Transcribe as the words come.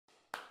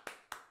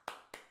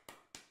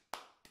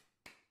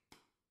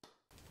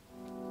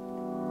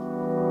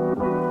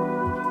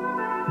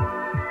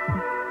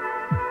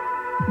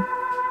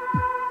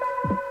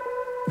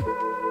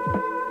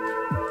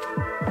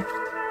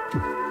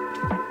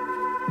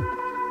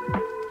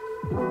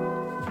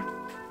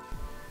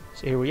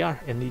So here we are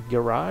in the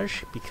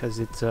garage because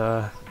it's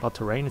about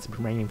to rain. It's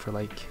been raining for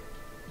like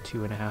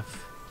 2.5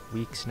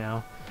 weeks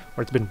now,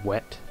 or it's been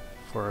wet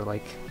for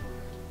like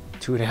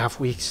 2.5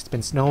 weeks. It's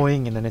been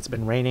snowing and then it's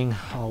been raining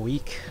all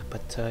week.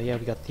 But yeah,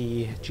 we got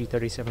the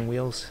G37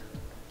 wheels.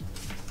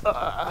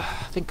 I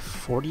think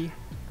 40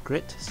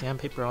 grit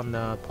sandpaper on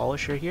the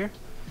polisher here.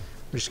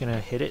 We're just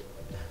gonna hit it.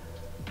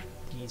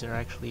 These are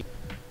actually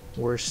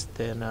worse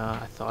than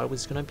I thought it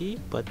was gonna be,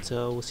 but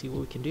we'll see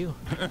what we can do.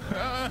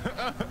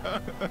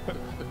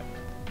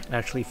 I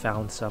actually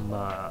found some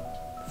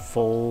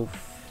full.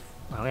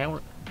 I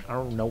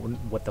don't know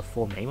what the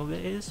full name of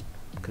it is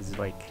because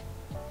like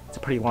it's a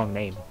pretty long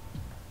name,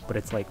 but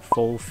it's like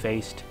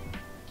full-faced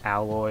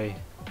alloy.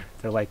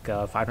 They're like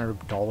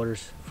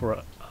 $500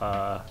 for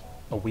a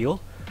wheel,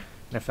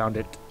 and I found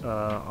it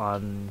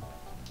on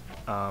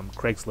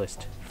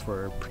Craigslist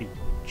for pretty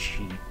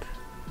cheap,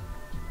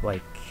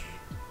 like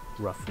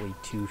roughly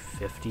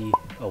 $250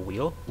 a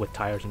wheel with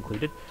tires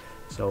included.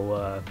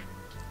 So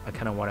I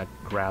kind of want to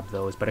grab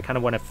those, but I kind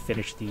of want to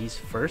finish these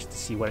first to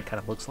see what it kind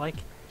of looks like,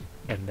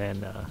 and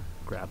then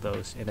grab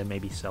those, and then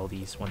maybe sell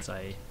these once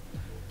I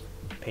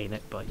paint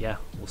it. But yeah,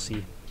 we'll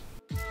see.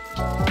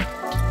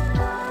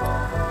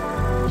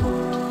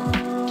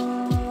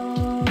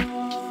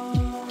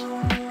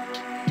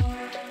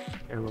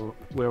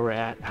 Where we're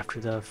at after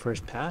the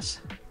first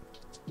pass.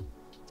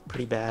 It's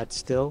pretty bad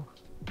still.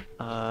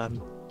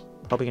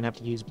 Probably gonna have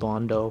to use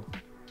Bondo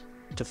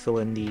to fill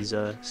in these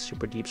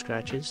super deep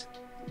scratches.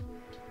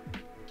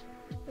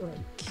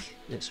 Like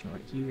this one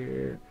right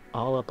here,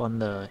 all up on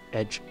the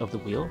edge of the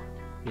wheel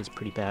is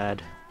pretty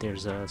bad.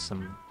 There's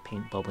some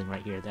paint bubbling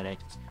right here that I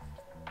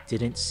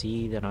didn't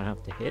see that I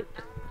have to hit.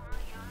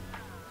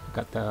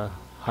 Got the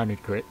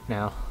 100 grit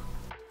now.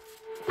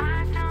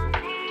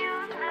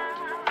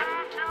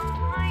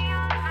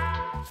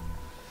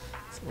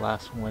 It's the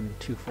last one,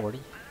 240.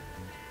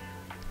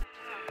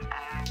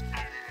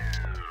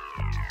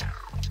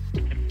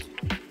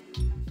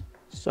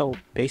 So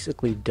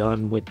basically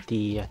done with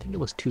the, I think it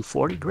was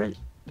 240 grit,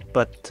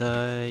 but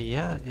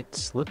yeah,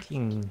 it's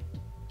looking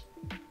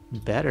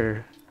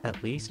better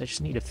at least. I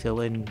just need to fill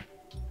in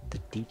the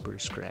deeper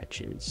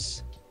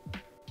scratches.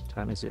 What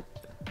time is it?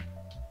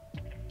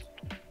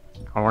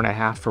 An hour and a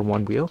half for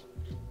one wheel,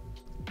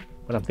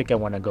 but I think I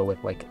want to go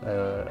with like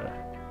a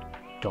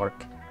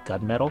dark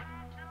gunmetal.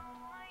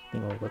 I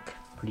think it'll look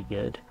pretty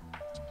good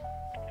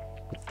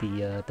with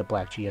the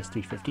black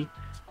gs350.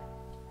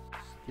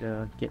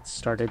 Get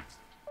started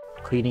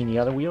cleaning the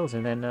other wheels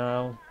and then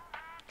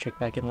check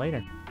back in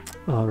later.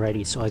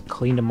 Alrighty, so I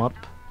cleaned them up,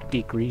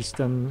 degreased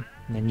them,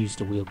 and then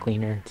used a wheel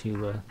cleaner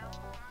to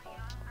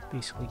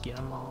basically get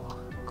them all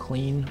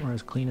clean, or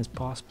as clean as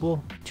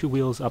possible. 2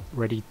 wheels up,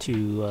 ready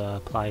to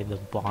apply the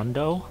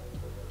Bondo.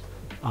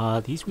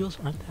 These wheels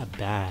aren't that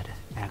bad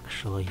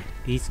actually.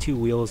 These 2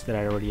 wheels that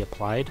I already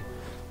applied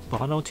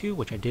Bondo to,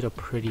 which I did a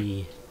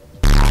pretty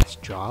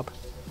fast job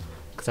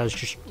because I was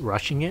just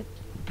rushing it,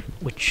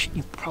 which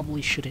you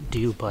probably shouldn't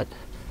do, but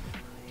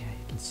yeah,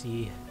 you can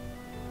see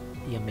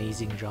the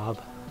amazing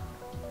job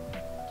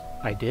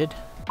I did.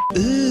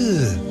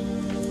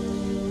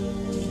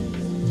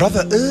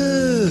 Brother,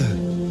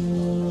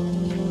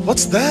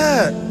 what's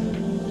that?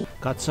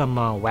 Got some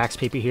wax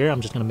paper here. I'm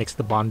just gonna mix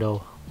the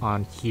Bondo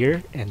on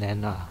here and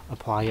then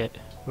apply it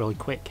really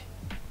quick.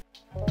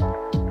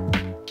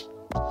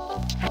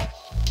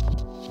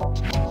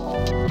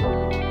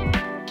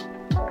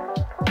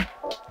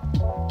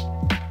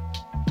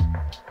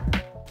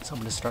 So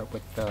I'm gonna start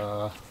with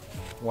the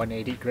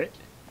 180 grit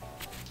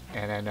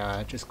and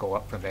then just go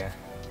up from there.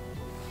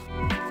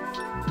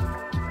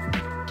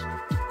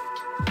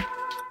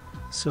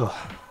 So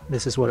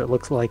this is what it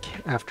looks like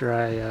after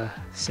I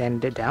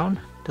sanded it down.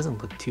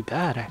 Doesn't look too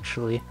bad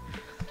actually.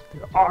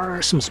 There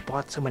are some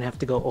spots I'm gonna have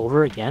to go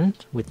over again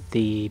with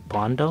the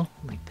Bondo,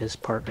 like this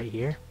part right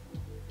here.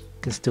 You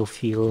can still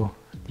feel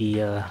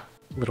the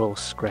little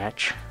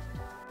scratch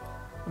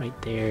right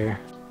there.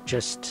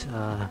 Just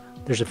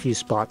there's a few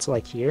spots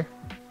like here,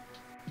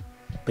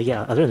 but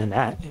yeah, other than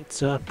that,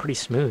 it's pretty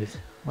smooth.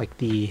 Like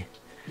the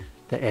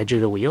edge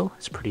of the wheel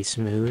is pretty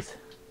smooth.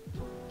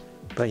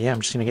 But yeah,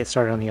 I'm just gonna get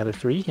started on the other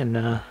 3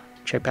 and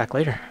check back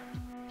later.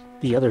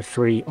 The other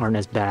 3 aren't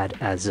as bad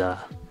as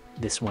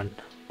this one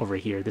over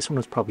here. This one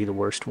was probably the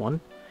worst one.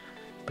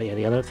 But yeah,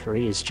 the other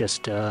 3 is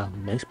just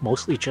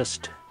mostly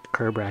just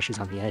curb rashes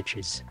on the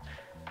edges.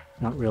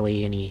 Not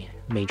really any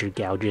major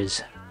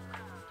gouges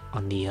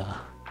on the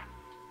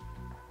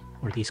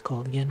what are these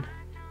called again?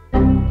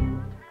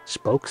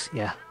 Spokes,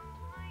 yeah.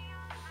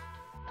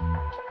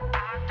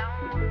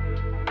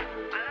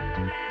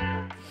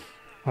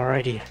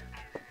 Alrighty.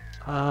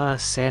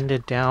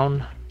 Sanded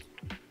down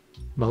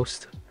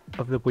most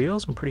of the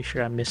wheels. I'm pretty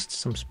sure I missed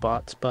some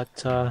spots, but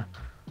get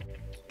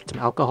some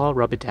alcohol,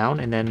 rub it down,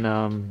 and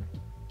then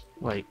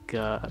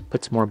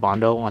put some more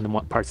Bondo on the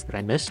parts that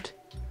I missed.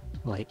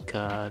 Like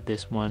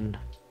this one,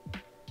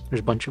 there's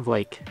a bunch of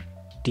like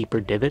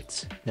deeper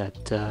divots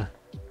that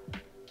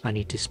I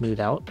need to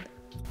smooth out.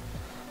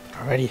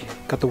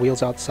 Alrighty, got the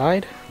wheels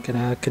outside.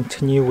 Gonna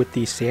continue with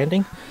the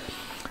sanding.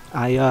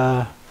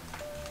 I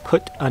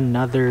put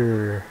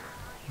another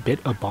bit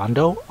of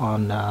Bondo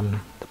on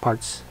the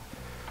parts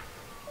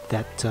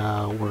that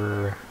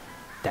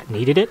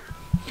needed it.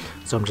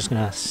 So I'm just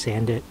gonna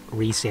sand it,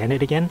 re-sand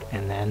it again,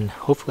 and then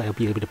hopefully I'll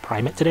be able to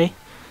prime it today.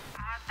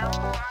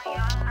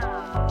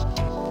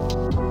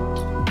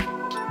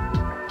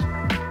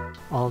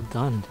 All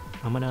done.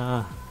 I'm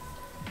gonna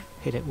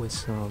hit it with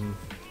some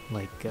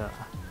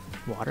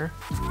water.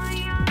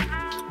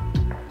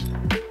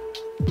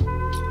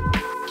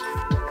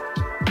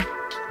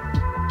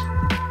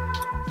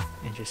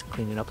 And just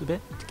clean it up a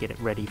bit to get it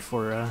ready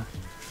for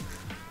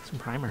some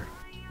primer.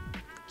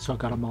 So I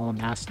got them all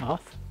masked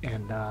off,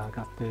 and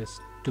got this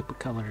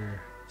Duplicolor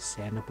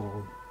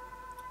sandable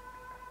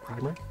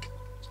primer.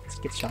 Let's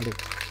get started.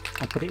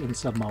 I put it in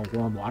some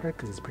warm water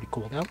because it's pretty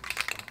cold out.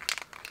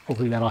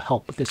 Hopefully that'll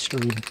help with the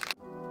stream.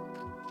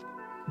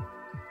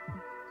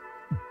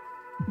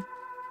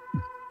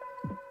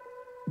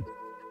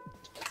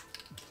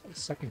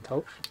 Second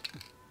coat.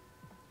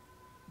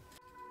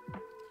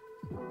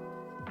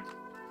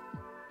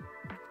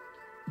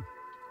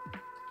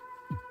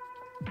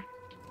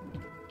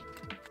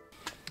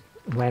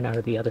 Ran out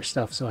of the other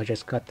stuff, so I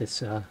just got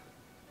this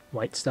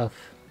white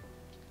stuff,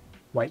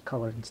 white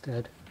color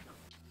instead.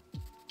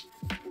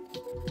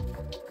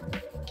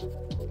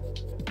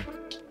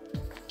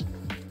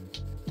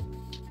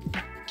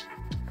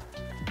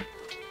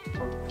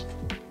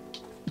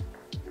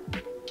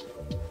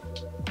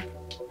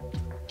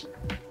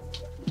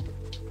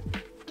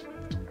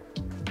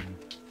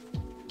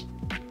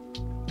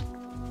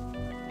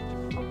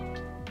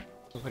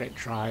 Let it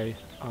dry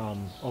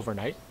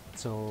overnight,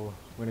 so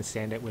we're going to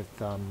sand it with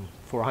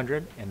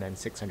 400 and then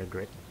 600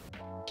 grit.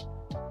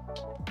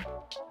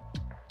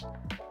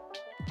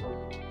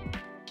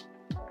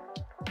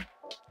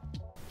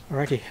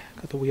 Alrighty,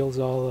 got the wheels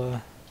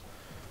all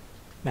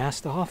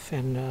masked off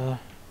and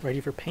ready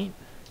for paint.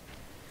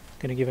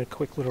 Gonna give it a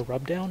quick little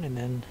rub down and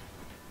then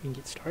we can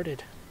get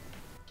started.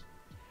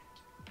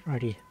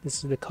 Alrighty,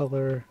 this is the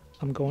color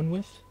I'm going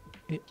with.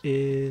 It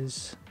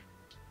is,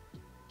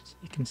 so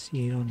you can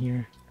see it on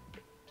here,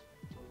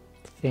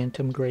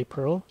 Phantom Gray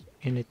Pearl,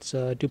 and it's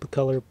a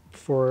Duplicolor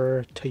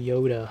for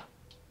Toyota.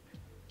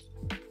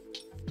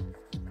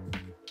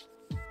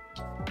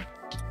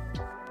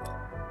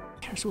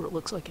 Here's what it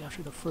looks like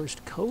after the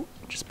first coat.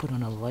 Just put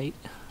on a light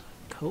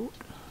coat.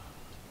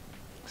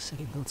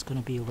 Second coat's going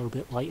to be a little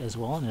bit light as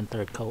well, and then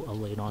third coat I'll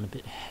lay it on a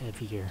bit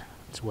heavier.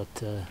 That's what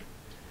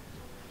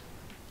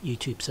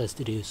YouTube says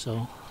to do,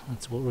 so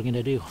that's what we're going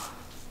to do.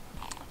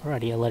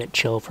 Alrighty, I let it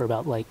chill for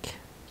about like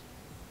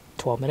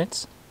 12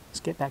 minutes. Let's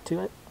get back to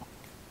it.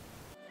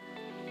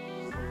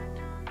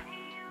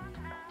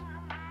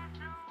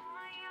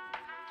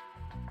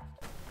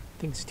 I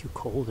think it's too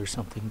cold or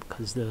something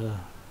because the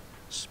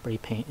spray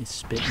paint is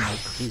spitting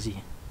like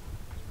crazy.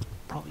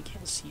 Probably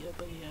can't see it,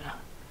 but yeah.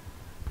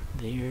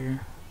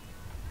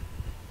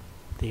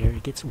 There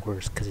it gets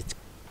worse because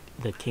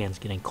the can's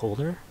getting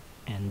colder,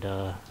 and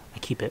I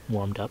keep it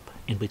warmed up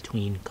in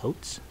between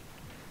coats.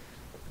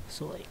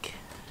 So like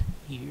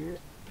here,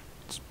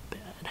 it's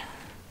bad.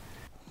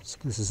 So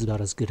this is about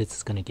as good as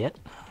it's gonna get.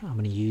 I'm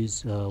gonna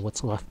use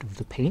what's left of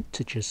the paint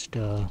to just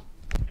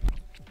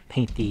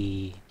paint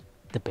the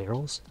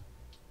barrels,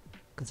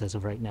 because as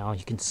of right now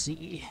you can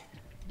see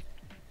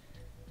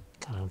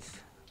kind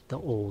of the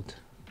old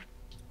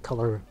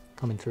color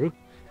coming through.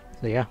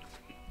 So yeah,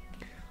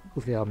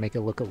 hopefully I'll make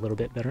it look a little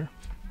bit better.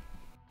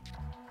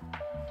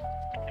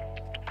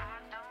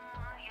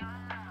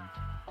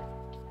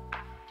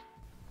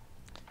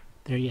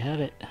 There you have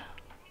it.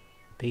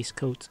 Base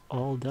coat's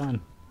all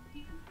done.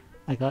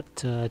 I got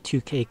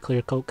 2K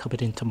clear coat coming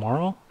in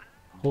tomorrow,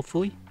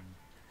 hopefully.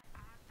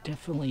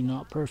 Definitely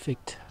not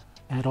perfect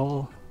at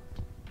all,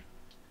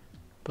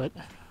 but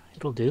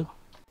it'll do.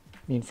 I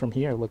mean, from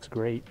here it looks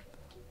great.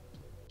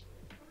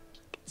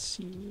 You can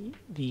see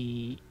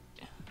the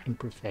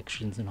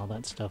imperfections and all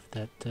that stuff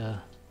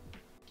that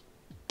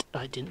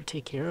I didn't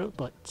take care of,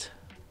 but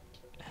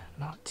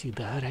not too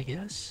bad, I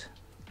guess.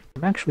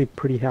 I'm actually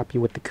pretty happy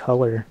with the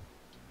color.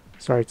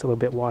 Sorry it's a little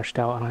bit washed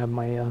out. I don't have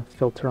my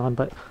filter on,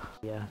 but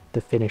yeah,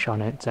 the finish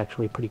on it's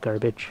actually pretty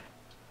garbage.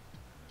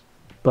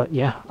 But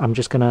yeah, I'm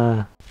just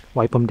gonna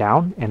wipe them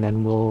down and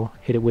then we'll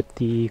hit it with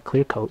the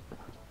clear coat.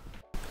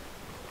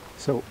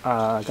 So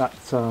I got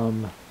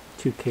some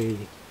 2K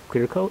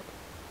clear coat,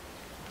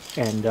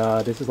 and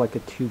this is like a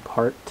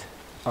two-part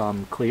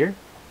clear.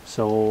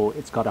 So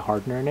it's got a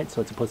hardener in it,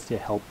 so it's supposed to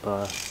help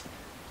I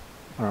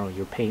don't know,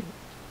 your paint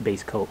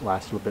base coat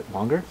last a little bit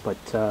longer. But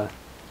kind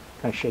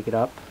of shake it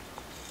up,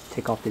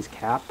 take off this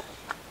cap,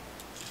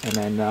 and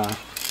then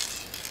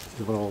there's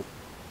a little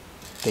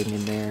thing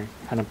in there.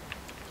 Kind of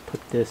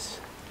put this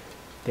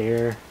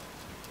there,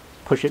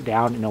 push it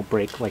down, and it'll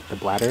break like the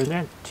bladder in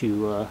there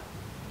to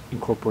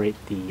incorporate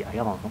the, I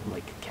don't know,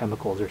 like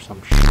chemicals or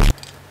some shit.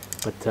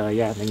 But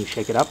yeah, and then you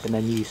shake it up and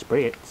then you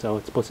spray it. So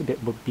it's supposed to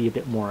be a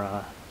bit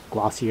more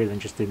glossier than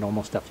just the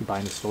normal stuff you buy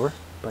in the store.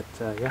 But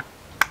yeah,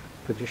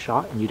 for this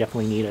shot, and you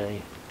definitely need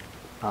a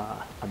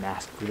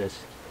mask for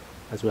this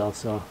as well.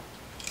 So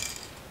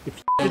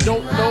if you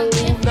don't know,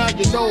 now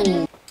you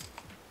know.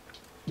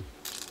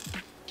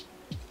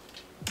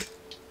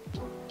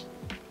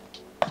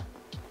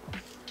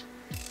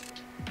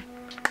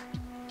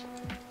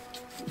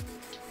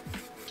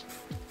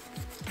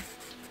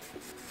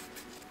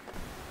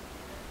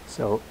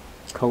 So,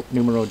 coat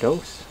numero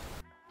dos.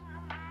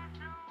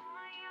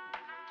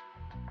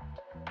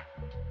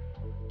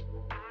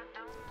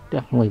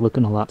 Definitely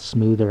looking a lot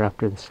smoother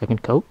after the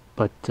second coat,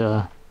 but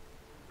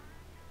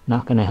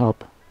not going to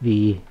help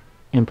the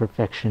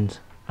imperfections,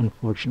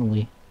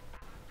 unfortunately.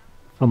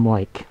 From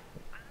like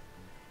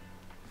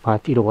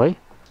 5 feet away,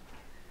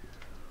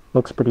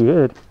 looks pretty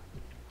good.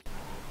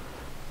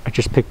 I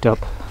just picked up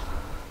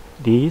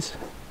these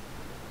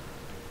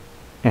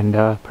and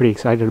pretty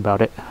excited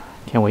about it.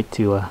 Can't wait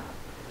to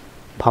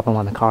pop them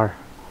on the car.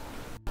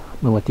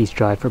 I'm gonna let these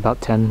dry for about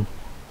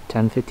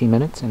 10-15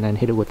 minutes and then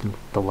hit it with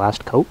the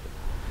last coat,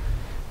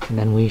 and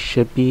then we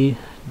should be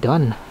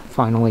done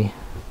finally.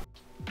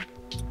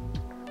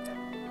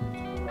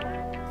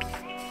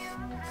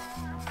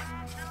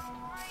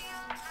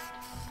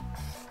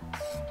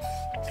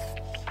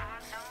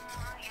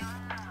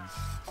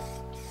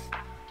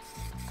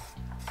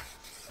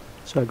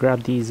 So I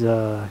grabbed these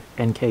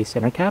enkei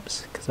center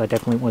caps because I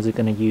definitely wasn't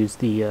going to use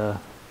the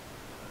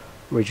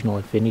original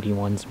Infinity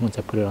ones once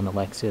I put it on the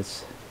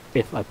Lexus,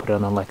 if I put it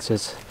on the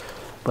Lexus.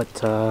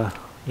 But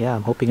yeah,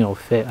 I'm hoping it'll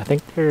fit. I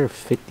think they're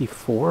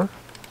 54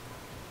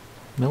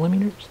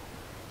 millimeters,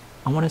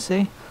 I want to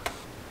say.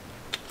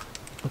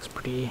 Looks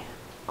pretty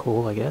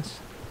cool, I guess.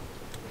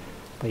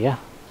 But yeah,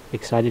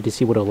 excited to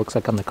see what it looks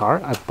like on the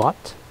car. I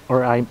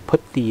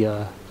put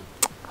the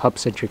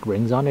hub-centric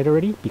rings on it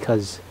already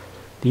because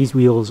these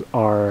wheels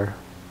are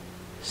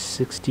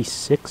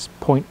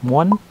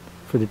 66.1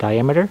 for the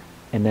diameter,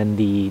 and then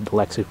the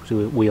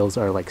Lexus wheels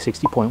are like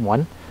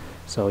 60.1.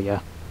 So yeah.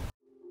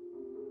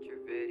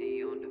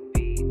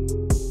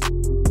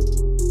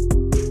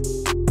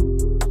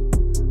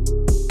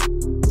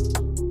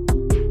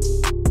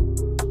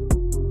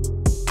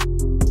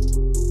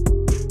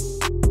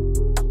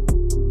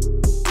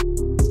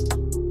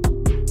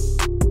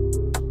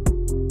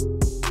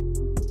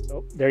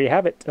 There you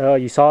have it.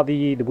 You saw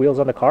the wheels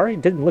on the car.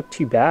 It didn't look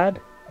too bad.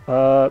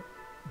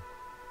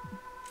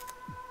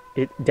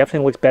 It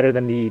definitely looks better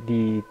than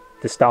the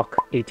stock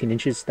 18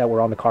 inches that were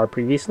on the car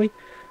previously.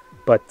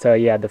 But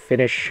yeah, the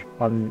finish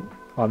on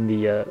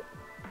the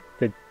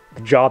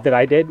job that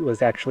I did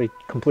was actually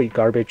complete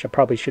garbage. I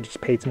probably should have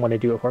just paid someone to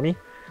do it for me.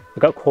 I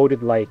got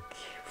quoted like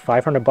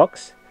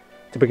 $500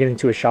 to bring it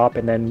into a shop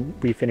and then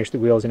refinish the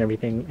wheels and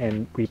everything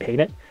and repaint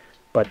it.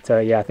 But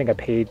yeah, I think I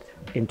paid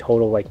in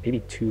total like maybe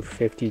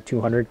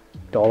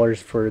 $200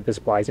 for the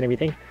supplies and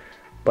everything.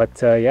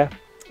 But yeah,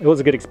 it was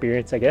a good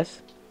experience, I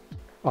guess.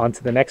 On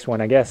to the next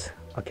one, I guess.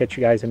 I'll catch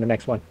you guys in the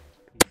next one.